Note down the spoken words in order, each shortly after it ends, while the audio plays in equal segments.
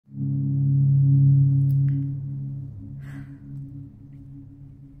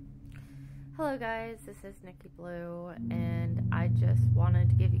Hello guys, this is NickiBlue, and I just wanted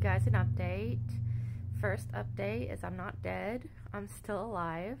to give you guys an update. First update is I'm not dead. I'm still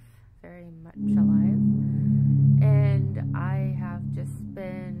alive, very much alive, and I have just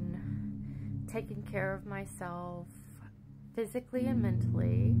been taking care of myself physically and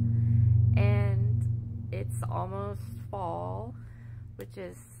mentally, and it's almost fall, which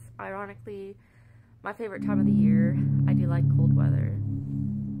is ironically my favorite time of the year. I do like cold weather.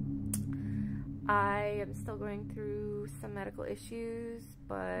 I am still going through some medical issues,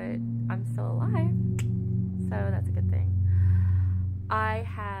 but I'm still alive, so that's a good thing. I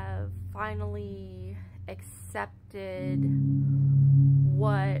have finally accepted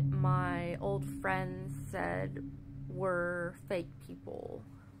what my old friends said were fake people,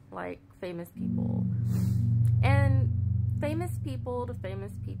 like famous people. And famous people to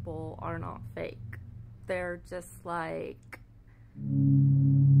famous people are not fake. They're just like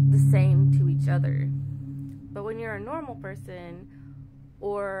the same to each other. But when you're a normal person,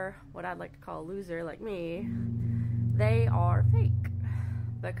 or what I'd like to call a loser like me, they are fake,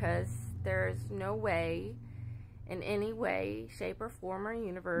 because there's no way, in any way, shape or form or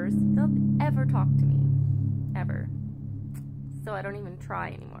universe, they'll ever talk to me, ever. So I don't even try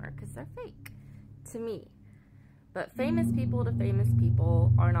anymore, because they're fake to me. But famous people to famous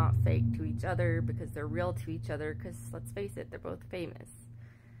people are not fake to each other, because they're real to each other, because let's face it, they're both famous.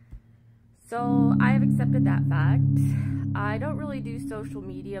 So I have accepted that fact. I don't really do social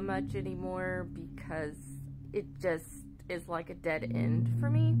media much anymore because it just is like a dead end for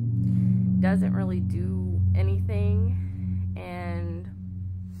me. Doesn't really do anything, and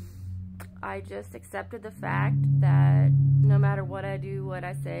I just accepted the fact that no matter what I do, what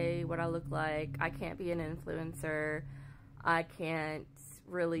I say, what I look like, I can't be an influencer. I can't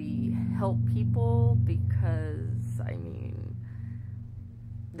really help people because, I mean,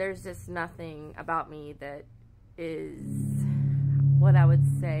 there's just nothing about me that is what I would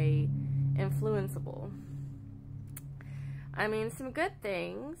say influenceable. I mean, some good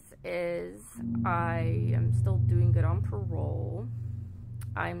things is I am still doing good on parole.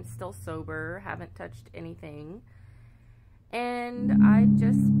 I'm still sober, haven't touched anything. And I've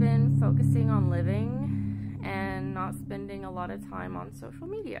just been focusing on living and not spending a lot of time on social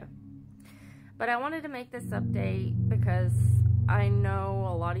media. But I wanted to make this update because I know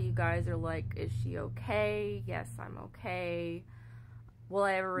a lot of you guys are like, is she okay? Yes, I'm okay. Will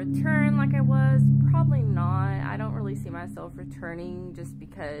I ever return like I was? Probably not. I don't really see myself returning just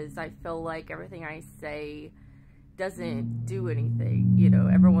because I feel like everything I say doesn't do anything. You know,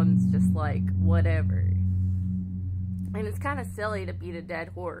 everyone's just like, whatever. And it's kind of silly to beat a dead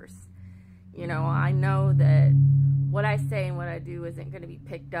horse. You know, I know that what I say and what I do isn't going to be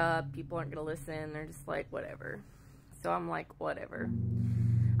picked up. People aren't going to listen. They're just like, whatever. So I'm like, whatever.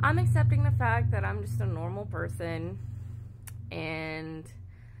 I'm accepting the fact that I'm just a normal person, and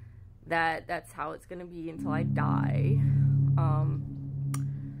that's how it's going to be until I die.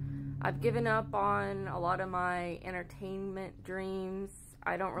 I've given up on a lot of my entertainment dreams.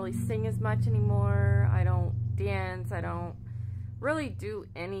 I don't really sing as much anymore. I don't dance. I don't really do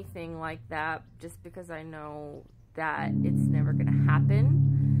anything like that just because I know that it's never going to happen.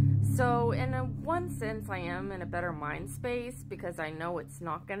 So in one sense, I am in a better mind space because I know it's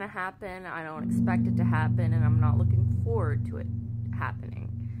not going to happen. I don't expect it to happen, and I'm not looking forward to it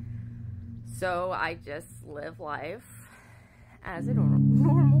happening. So I just live life as a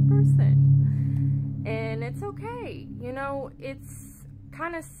normal person. And it's okay. You know, it's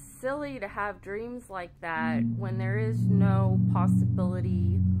kind of silly to have dreams like that when there is no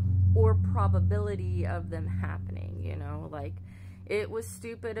possibility or probability of them happening, you know, like, it was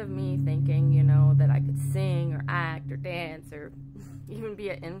stupid of me thinking, you know, that I could sing or act or dance or even be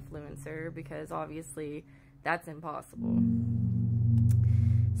an influencer, because obviously that's impossible.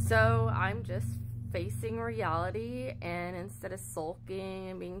 So I'm just facing reality, and instead of sulking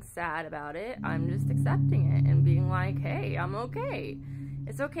and being sad about it, I'm just accepting it and being like, hey, I'm okay.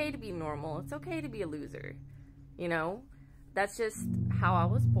 It's okay to be normal. It's okay to be a loser. You know, that's just how I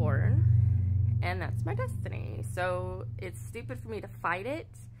was born, and that's my destiny. So it's stupid for me to fight it.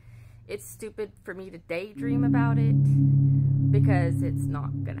 It's stupid for me to daydream about it, because it's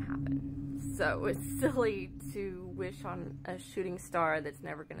not gonna happen. So it's silly to wish on a shooting star that's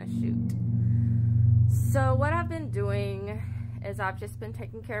never gonna shoot. So what I've been doing is I've just been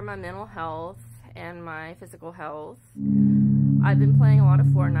taking care of my mental health and my physical health. I've been playing a lot of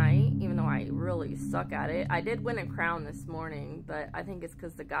Fortnite, even though I really suck at it. I did win a crown this morning, but I think it's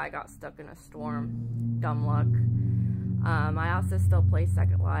because the guy got stuck in a storm. Dumb luck. I also still play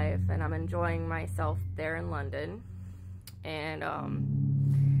Second Life, and I'm enjoying myself there in London. And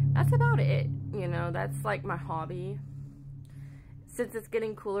that's about it. You know, that's like my hobby. Since it's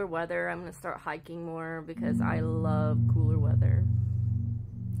getting cooler weather, I'm going to start hiking more because I love cooler weather.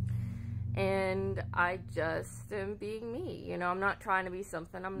 And I just am being me. You know, I'm not trying to be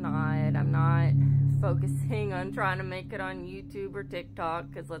something I'm not. I'm not focusing on trying to make it on YouTube or TikTok,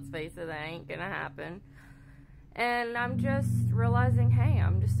 because let's face it, that ain't gonna happen. And I'm just realizing, hey,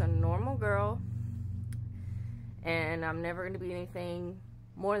 I'm just a normal girl, and I'm never gonna be anything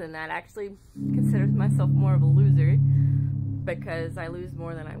more than that. I actually consider myself more of a loser because I lose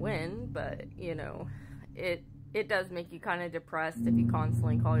more than I win, but you know, it does make you kind of depressed if you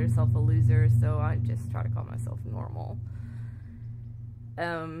constantly call yourself a loser, so I just try to call myself normal.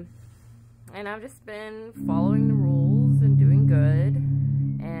 And I've just been following the rules and doing good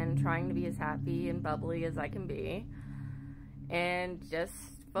and trying to be as happy and bubbly as I can be, and just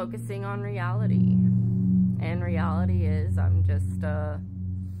focusing on reality. And reality is I'm just a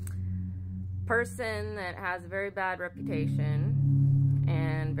person that has a very bad reputation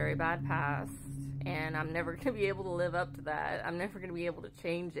and very bad past, and I'm never going to be able to live up to that. I'm never going to be able to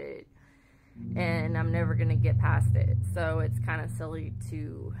change it, and I'm never going to get past it. So it's kind of silly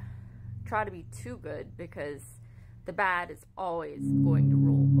to try to be too good, because the bad is always going to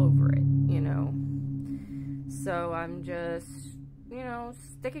rule over it, you know. So I'm just, you know,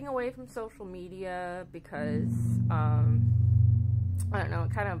 sticking away from social media because, I don't know,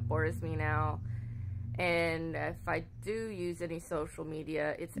 it kind of bores me now. And if I do use any social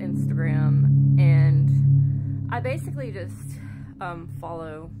media, it's Instagram, and I basically just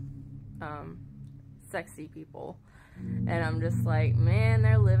follow sexy people. And I'm just like, man,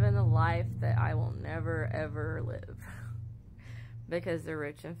 they're living a life that I will never, ever live. Because they're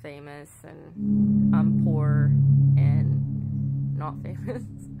rich and famous, and I'm poor and not famous.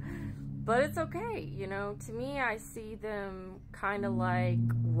 But it's okay, you know. To me, I see them kind of like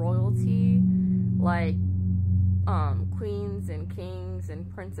royalty, like queens and kings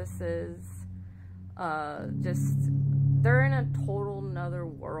and princesses. Just, they're in a total another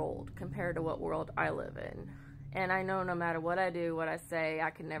world compared to what world I live in. And I know no matter what I do, what I say,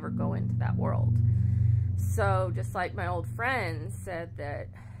 I can never go into that world. So just like my old friends said that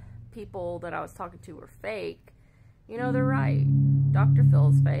people that I was talking to were fake, you know, they're right. Dr.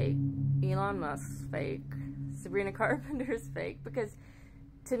 Phil's fake, Elon Musk's fake, Sabrina Carpenter's fake, because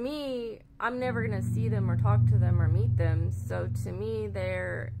to me, I'm never going to see them or talk to them or meet them. So to me,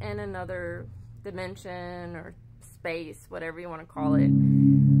 they're in another dimension or space, whatever you want to call it.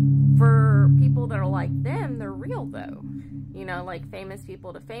 For people that are like them, they're real though. You know, like famous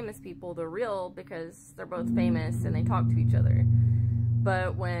people to famous people, they're real because they're both famous and they talk to each other.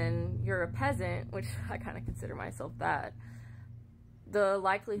 But when you're a peasant, which I kind of consider myself that, the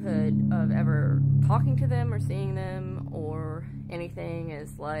likelihood of ever talking to them or seeing them or anything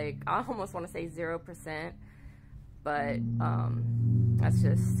is like, I almost want to say 0%, but that's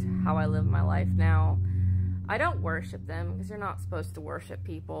just how I live my life now. I don't worship them because you're not supposed to worship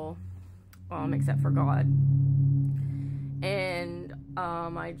people, except for God. And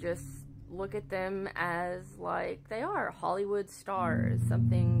I just look at them as like they are Hollywood stars,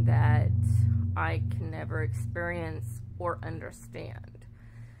 something that I can never experience or understand.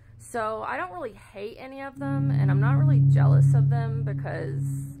 So I don't really hate any of them, and I'm not really jealous of them because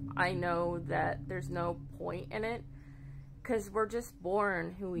I know that there's no point in it, because we're just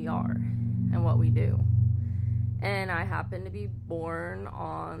born who we are and what we do. And I happen to be born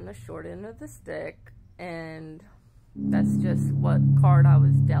on the short end of the stick, and that's just what card I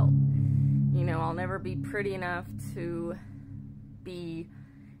was dealt. You know, I'll never be pretty enough to be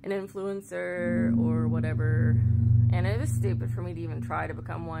an influencer or whatever, and it was stupid for me to even try to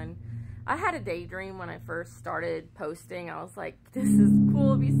become one. I had a daydream when I first started posting. I was like, this is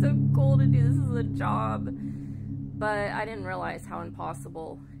cool, it'd be so cool to do this as a job. But I didn't realize how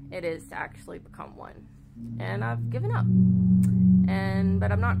impossible it is to actually become one. And I've given up.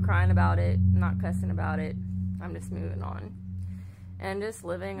 But I'm not crying about it, I'm not cussing about it. I'm just moving on and just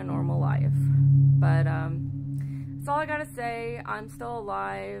living a normal life. But that's all I gotta say. I'm still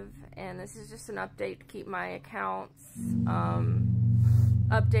alive, and this is just an update to keep my accounts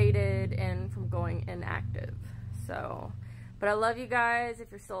updated and from going inactive. So, but I love you guys.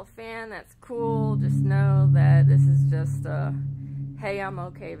 If you're still a fan, that's cool. Just know that this is just a hey, I'm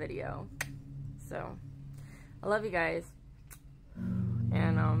okay video. So I love you guys,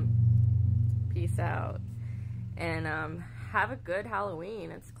 and peace out, and have a good Halloween.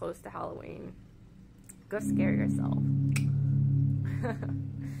 It's close to Halloween. Go scare yourself.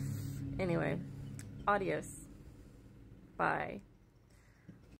 Anyway, adios. Bye.